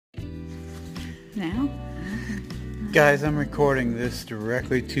now. Guys, I'm recording this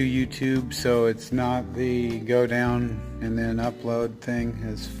directly to YouTube, so it's not the go down and then upload thing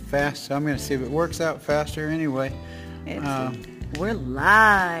as fast. So I'm going to see if it works out faster anyway. We're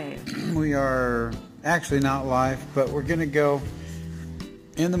live. We are actually not live, but we're going to go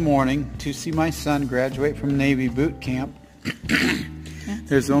in the morning to see my son graduate from Navy boot camp.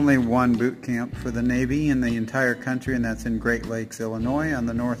 There's only one boot camp for the Navy in the entire country, and that's in Great Lakes, Illinois, on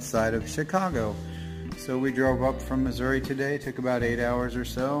the north side of Chicago. So we drove up from Missouri today. Took about 8 hours or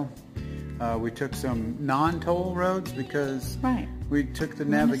so. We took some non-toll roads because we took the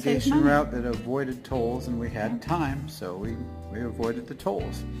navigation route that avoided tolls, and we had time, so we avoided the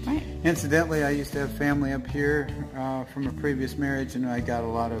tolls. Incidentally, I used to have family up here from a previous marriage, and I got a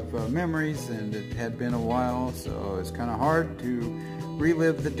lot of memories, and it had been a while, so it's kind of hard to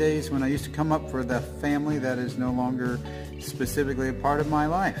relive the days when I used to come up for the family that is no longer specifically a part of my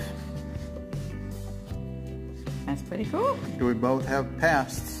life. That's pretty cool. We both have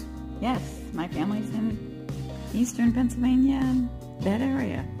pasts. Yes, my family's in eastern Pennsylvania, that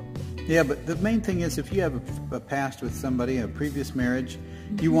area. Yeah, but the main thing is if you have a past with somebody, a previous marriage,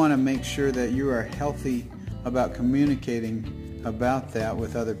 you want to make sure that you are healthy about communicating about that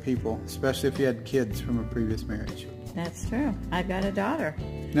with other people, especially if you had kids from a previous marriage. That's true. I've got a daughter.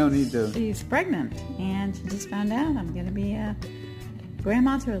 No need to. She's pregnant, and she just found out I'm going to be a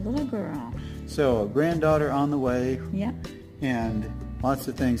grandma to a little girl. So, a granddaughter on the way. Yep. And lots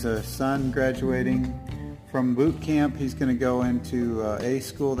of things. A son graduating from boot camp. He's going to go into A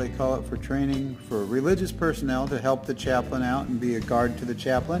school, they call it, for training for religious personnel to help the chaplain out and be a guard to the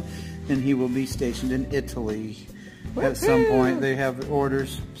chaplain. And he will be stationed in Italy at some point. They have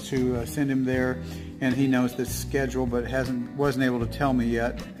orders to send him there, and he knows the schedule but wasn't able to tell me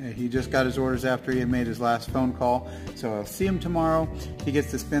yet. He just got his orders after he had made his last phone call. So I'll see him tomorrow. He gets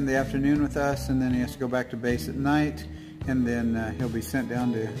to spend the afternoon with us, and then he has to go back to base at night, and then he'll be sent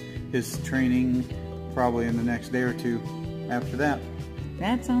down to his training probably in the next day or two after that.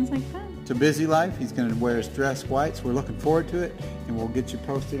 That sounds like fun. It's a busy life. He's going to wear his dress whites. We're looking forward to it, and we'll get you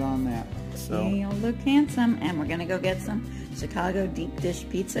posted on that. So he'll look handsome, and we're going to go get some Chicago deep dish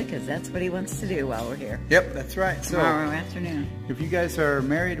pizza because that's what he wants to do while we're here. Yep, that's right. Tomorrow afternoon. If you guys are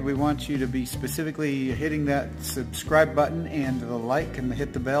married, we want you to be specifically hitting that subscribe button and the like and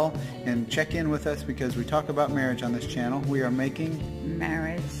hit the bell and check in with us because we talk about marriage on this channel. We are making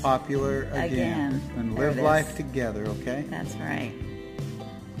marriage popular again. And live life together, okay? That's right.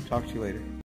 Talk to you later.